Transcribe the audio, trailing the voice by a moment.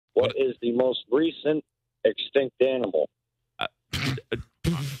What is the most recent extinct animal?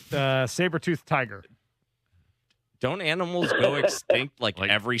 Saber-toothed tiger. Don't animals go extinct like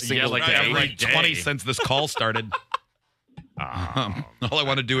every single day? Every 20 since this call started. All I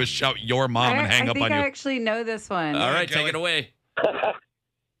want to do is shout your mom and hang up on you. I think I actually know this one. All right, take it away.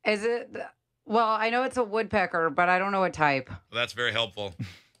 Is it? Well, I know it's a woodpecker, but I don't know what type. Well, that's very helpful.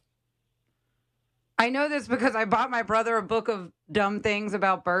 I know this because I bought my brother a book of dumb things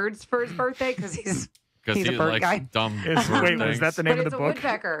about birds for his birthday because he's a bird guy. Dumb Is that the name of the But it's a book?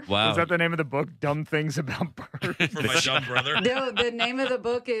 woodpecker. Wow. Is that the name of the book? Dumb Things About Birds. For my dumb brother. No, the name of the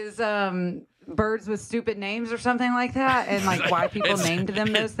book is Birds with Stupid Names or something like that, and like why people named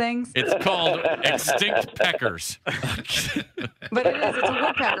them those things. It's called Extinct Peckers. But it's a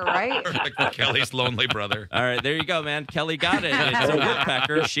woodpecker, right? Like for Kelly's lonely brother. All right, there you go, man. Kelly got it. It's a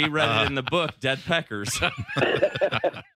woodpecker. She read it in the book, Dead Peckers.